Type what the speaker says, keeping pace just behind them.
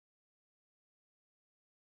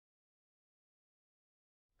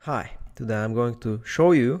Hi, today I'm going to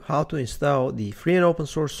show you how to install the free and open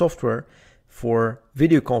source software for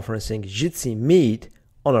video conferencing Jitsi Meet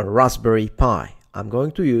on a Raspberry Pi. I'm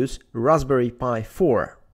going to use Raspberry Pi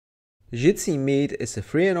 4. Jitsi Meet is a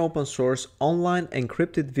free and open source online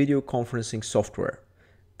encrypted video conferencing software.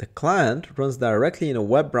 The client runs directly in a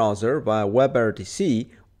web browser via WebRTC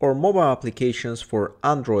or mobile applications for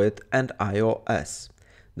Android and iOS.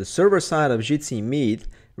 The server side of Jitsi Meet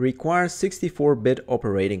requires 64-bit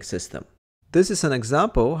operating system. This is an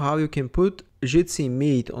example how you can put Jitsi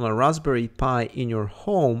Meet on a Raspberry Pi in your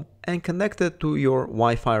home and connect it to your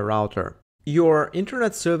Wi-Fi router. Your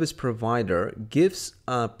internet service provider gives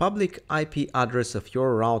a public IP address of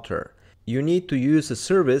your router. You need to use a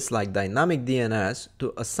service like dynamic DNS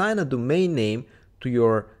to assign a domain name to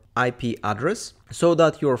your IP address so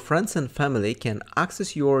that your friends and family can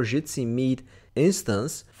access your Jitsi Meet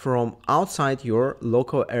instance from outside your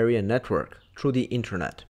local area network through the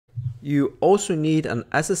internet. You also need an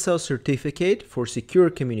SSL certificate for secure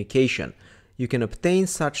communication. You can obtain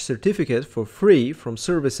such certificate for free from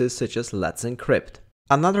services such as Let's Encrypt.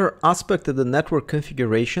 Another aspect of the network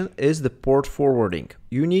configuration is the port forwarding.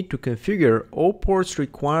 You need to configure all ports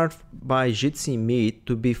required by Jitsi Meet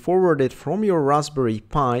to be forwarded from your Raspberry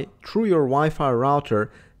Pi through your Wi-Fi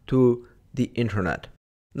router to the internet.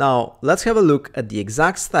 Now, let's have a look at the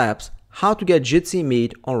exact steps how to get Jitsi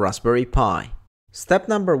Meet on Raspberry Pi. Step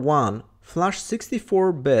number 1. Flash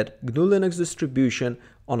 64-bit GNU Linux distribution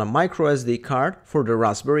on a microSD card for the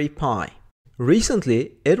Raspberry Pi.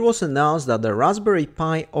 Recently, it was announced that the Raspberry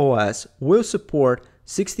Pi OS will support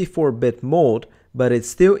 64-bit mode, but it's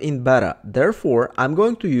still in beta. Therefore, I'm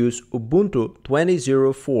going to use Ubuntu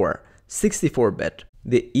 20.04 64-bit.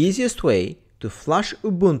 The easiest way to flash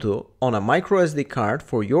Ubuntu on a microSD card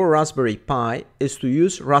for your Raspberry Pi is to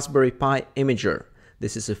use Raspberry Pi Imager.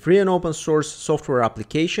 This is a free and open source software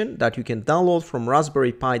application that you can download from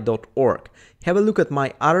raspberrypi.org. Have a look at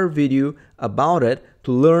my other video about it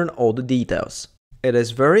to learn all the details. It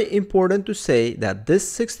is very important to say that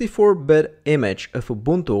this 64-bit image of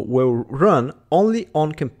Ubuntu will run only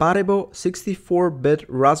on compatible 64-bit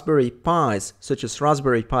Raspberry Pis such as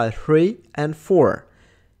Raspberry Pi 3 and 4.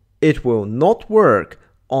 It will not work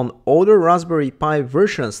on older Raspberry Pi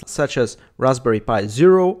versions such as Raspberry Pi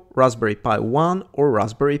 0, Raspberry Pi 1 or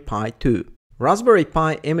Raspberry Pi 2. Raspberry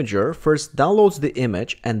Pi Imager first downloads the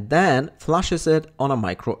image and then flashes it on a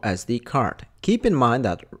micro SD card. Keep in mind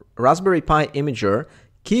that Raspberry Pi Imager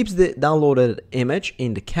keeps the downloaded image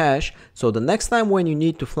in the cache, so the next time when you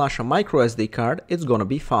need to flash a micro SD card, it's gonna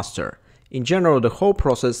be faster. In general, the whole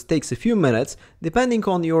process takes a few minutes depending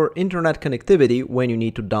on your internet connectivity when you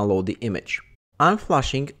need to download the image. I'm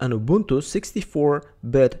flashing an Ubuntu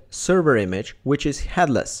 64-bit server image which is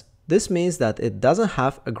headless. This means that it doesn't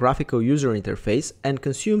have a graphical user interface and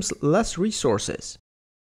consumes less resources.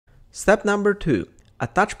 Step number 2.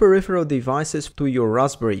 Attach peripheral devices to your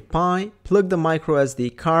Raspberry Pi, plug the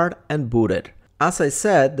microSD card and boot it. As I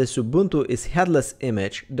said, this Ubuntu is headless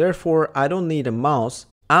image, therefore I don't need a mouse.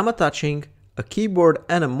 I'm attaching a keyboard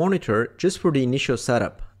and a monitor just for the initial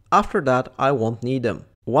setup. After that, I won't need them.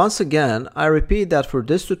 Once again, I repeat that for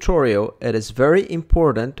this tutorial, it is very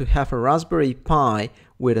important to have a Raspberry Pi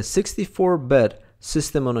with a 64-bit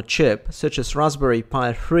system on a chip, such as Raspberry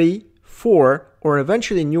Pi 3, 4, or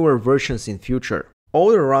eventually newer versions in future.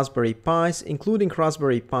 Older Raspberry Pis, including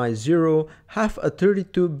Raspberry Pi 0, have a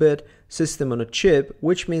 32-bit system on a chip,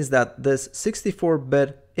 which means that this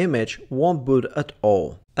 64-bit image won't boot at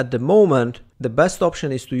all. At the moment, the best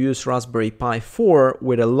option is to use Raspberry Pi 4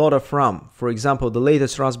 with a lot of RAM. For example, the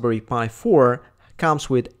latest Raspberry Pi 4 comes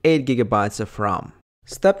with 8 GB of RAM.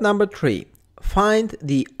 Step number 3. Find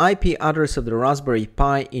the IP address of the Raspberry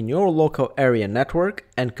Pi in your local area network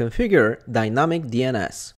and configure dynamic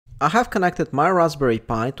DNS. I have connected my Raspberry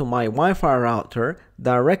Pi to my Wi-Fi router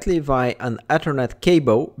directly via an Ethernet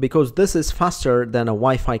cable because this is faster than a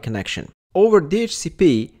Wi-Fi connection. Over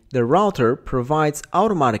DHCP, the router provides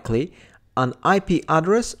automatically an IP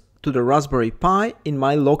address to the Raspberry Pi in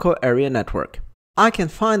my local area network. I can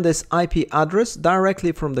find this IP address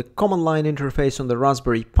directly from the command line interface on the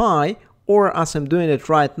Raspberry Pi, or as I'm doing it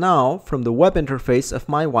right now, from the web interface of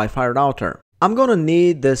my Wi-Fi router. I'm gonna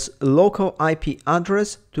need this local IP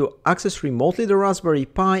address to access remotely the Raspberry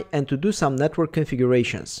Pi and to do some network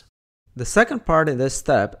configurations. The second part in this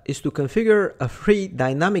step is to configure a free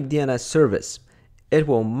dynamic DNS service. It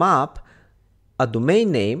will map a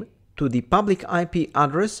domain name to the public IP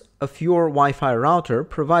address of your Wi-Fi router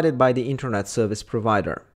provided by the internet service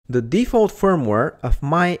provider. The default firmware of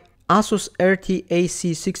my Asus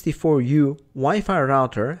RT-AC64U Wi-Fi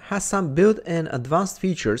router has some built-in advanced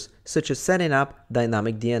features such as setting up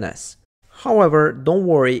dynamic DNS. However, don't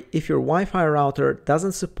worry if your Wi-Fi router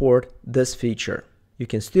doesn't support this feature. You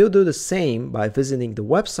can still do the same by visiting the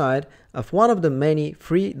website of one of the many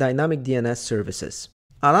free dynamic DNS services.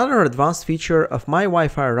 Another advanced feature of my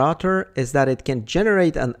Wi-Fi router is that it can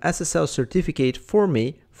generate an SSL certificate for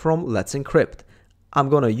me from Let's Encrypt. I'm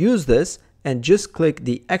gonna use this and just click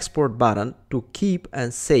the export button to keep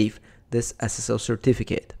and save this SSL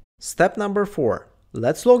certificate. Step number 4.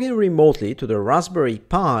 Let's log in remotely to the Raspberry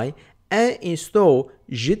Pi and install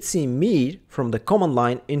Jitsi Meet from the command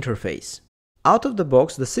line interface. Out of the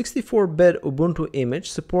box, the 64-bit Ubuntu image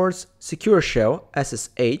supports Secure Shell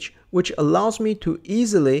SSH, which allows me to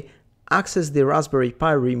easily access the Raspberry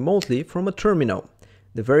Pi remotely from a terminal.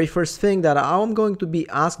 The very first thing that I'm going to be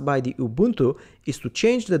asked by the Ubuntu is to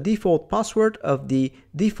change the default password of the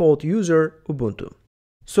default user Ubuntu.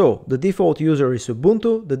 So the default user is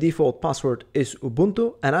Ubuntu, the default password is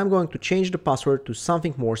Ubuntu, and I'm going to change the password to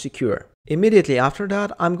something more secure. Immediately after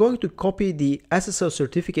that, I'm going to copy the SSL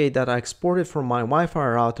certificate that I exported from my Wi-Fi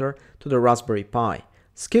router to the Raspberry Pi.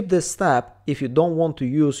 Skip this step if you don't want to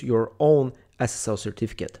use your own SSL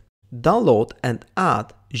certificate. Download and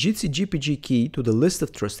add Jitsi GPG key to the list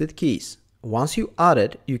of trusted keys. Once you add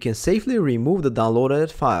it, you can safely remove the downloaded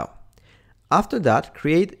file. After that,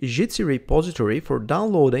 create a Jitsi repository for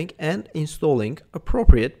downloading and installing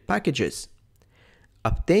appropriate packages.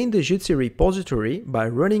 Obtain the Jitsi repository by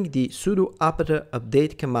running the sudo apt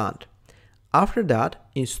update command. After that,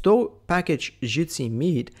 install package Jitsi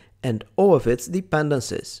Meet and all of its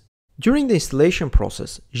dependencies. During the installation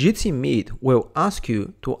process, Jitsi Meet will ask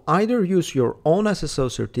you to either use your own SSL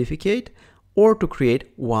certificate or to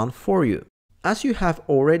create one for you. As you have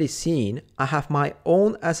already seen, I have my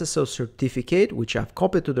own SSL certificate which I've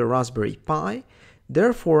copied to the Raspberry Pi,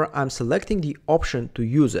 therefore I'm selecting the option to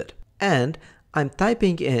use it, and I'm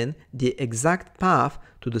typing in the exact path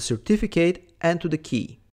to the certificate and to the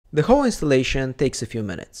key. The whole installation takes a few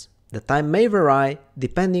minutes. The time may vary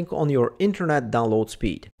depending on your internet download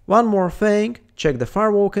speed. One more thing, check the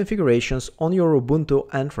firewall configurations on your Ubuntu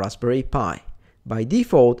and Raspberry Pi. By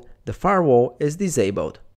default, the firewall is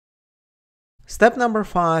disabled. Step number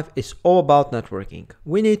 5 is all about networking.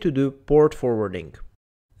 We need to do port forwarding.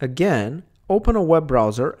 Again, open a web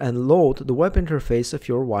browser and load the web interface of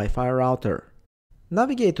your Wi-Fi router.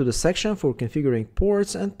 Navigate to the section for configuring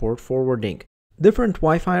ports and port forwarding. Different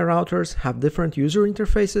Wi-Fi routers have different user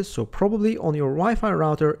interfaces, so probably on your Wi-Fi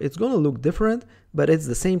router it's gonna look different, but it's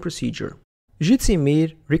the same procedure. Jitsi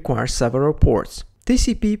Meet requires several ports.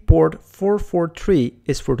 TCP port 443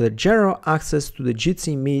 is for the general access to the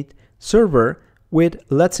Jitsi Meet server with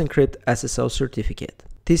Let's Encrypt SSL certificate.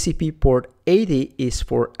 TCP port 80 is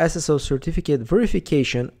for SSL certificate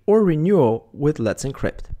verification or renewal with Let's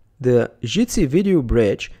Encrypt. The Jitsi video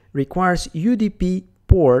bridge requires UDP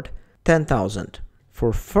port 10,000.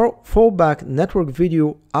 For fallback network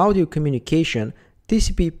video audio communication,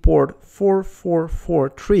 TCP port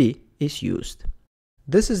 4443 is used.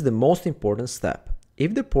 This is the most important step.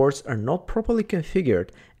 If the ports are not properly configured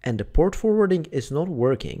and the port forwarding is not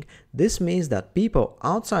working, this means that people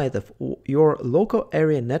outside of your local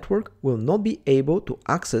area network will not be able to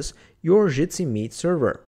access your Jitsi Meet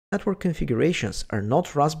server. Network configurations are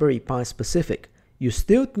not Raspberry Pi specific. You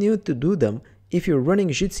still need to do them if you're running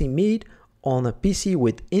Jitsi Meet on a PC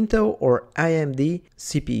with Intel or AMD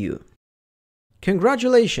CPU.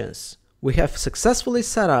 Congratulations! We have successfully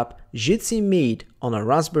set up Jitsi Meet on a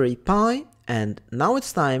Raspberry Pi, and now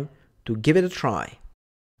it's time to give it a try.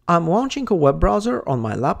 I'm launching a web browser on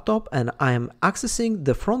my laptop and I am accessing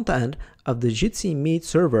the front end of the Jitsi Meet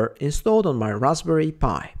server installed on my Raspberry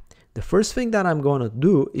Pi. The first thing that I'm going to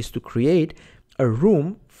do is to create a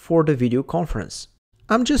room for the video conference.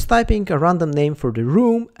 I'm just typing a random name for the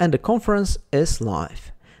room and the conference is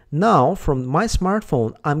live. Now from my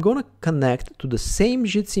smartphone, I'm going to connect to the same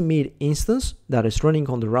Jitsi Meet instance that is running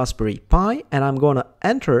on the Raspberry Pi and I'm going to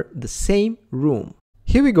enter the same room.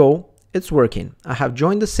 Here we go, it's working. I have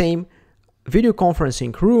joined the same video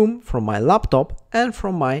conferencing room from my laptop and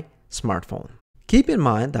from my smartphone. Keep in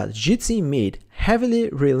mind that Jitsi Meet heavily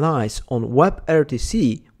relies on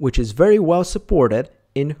WebRTC, which is very well supported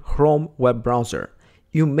in Chrome web browser.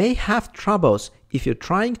 You may have troubles if you're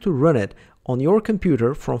trying to run it on your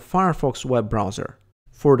computer from Firefox web browser.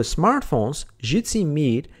 For the smartphones, Jitsi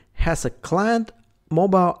Meet has a client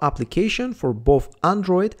mobile application for both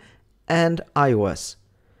Android and iOS.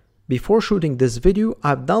 Before shooting this video,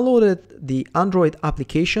 I've downloaded the Android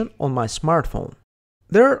application on my smartphone.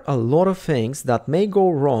 There are a lot of things that may go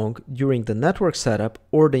wrong during the network setup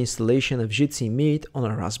or the installation of Jitsi Meet on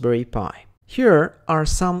a Raspberry Pi. Here are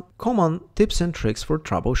some common tips and tricks for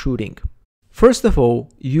troubleshooting. First of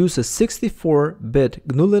all, use a 64-bit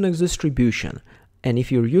GNU Linux distribution, and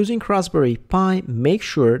if you're using Raspberry Pi, make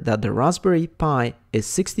sure that the Raspberry Pi is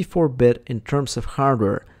 64-bit in terms of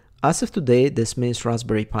hardware. As of today, this means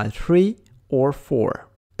Raspberry Pi 3 or 4.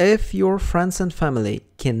 If your friends and family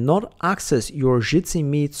cannot access your Jitsi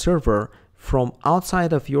Meet server from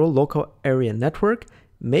outside of your local area network,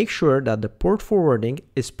 make sure that the port forwarding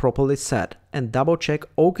is properly set and double check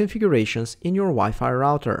all configurations in your Wi-Fi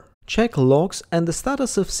router. Check logs and the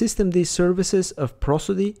status of systemd services of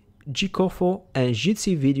Prosody, Gcofo and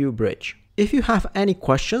Jitsi Video Bridge. If you have any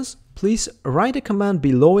questions, please write a comment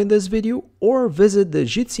below in this video or visit the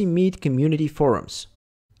Jitsi Meet community forums.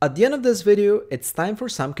 At the end of this video, it's time for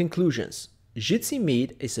some conclusions. Jitsi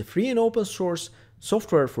Meet is a free and open source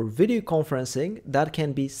software for video conferencing that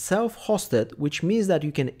can be self-hosted, which means that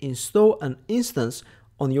you can install an instance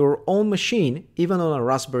on your own machine, even on a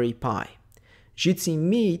Raspberry Pi. Jitsi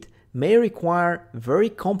Meet may require very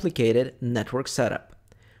complicated network setup.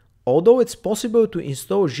 Although it's possible to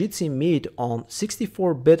install Jitsi Meet on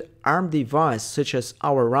 64-bit ARM device such as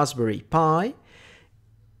our Raspberry Pi,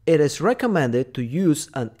 it is recommended to use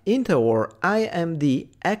an Intel or AMD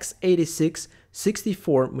x86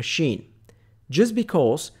 64 machine, just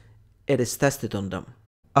because it is tested on them.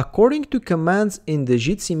 According to comments in the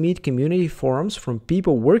Jitsi Meet community forums from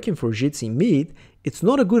people working for Jitsi Meet, it's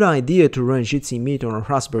not a good idea to run Jitsi Meet on a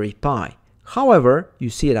Raspberry Pi. However, you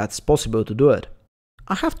see that's possible to do it.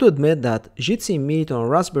 I have to admit that Jitsi Meet on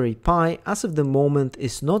Raspberry Pi as of the moment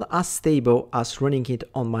is not as stable as running it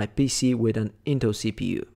on my PC with an Intel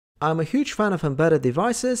CPU. I'm a huge fan of embedded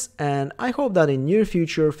devices, and I hope that in near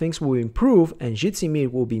future things will improve and Jitsi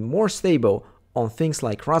Meet will be more stable on things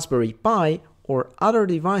like Raspberry Pi or other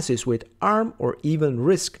devices with ARM or even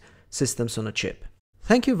RISC systems on a chip.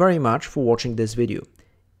 Thank you very much for watching this video.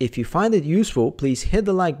 If you find it useful, please hit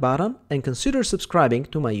the like button and consider subscribing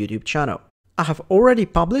to my YouTube channel. I have already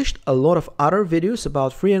published a lot of other videos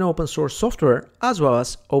about free and open source software as well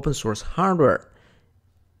as open source hardware.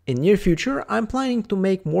 In near future, I'm planning to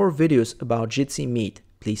make more videos about Jitsi Meet.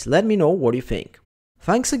 Please let me know what you think.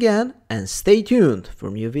 Thanks again and stay tuned for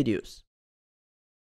new videos.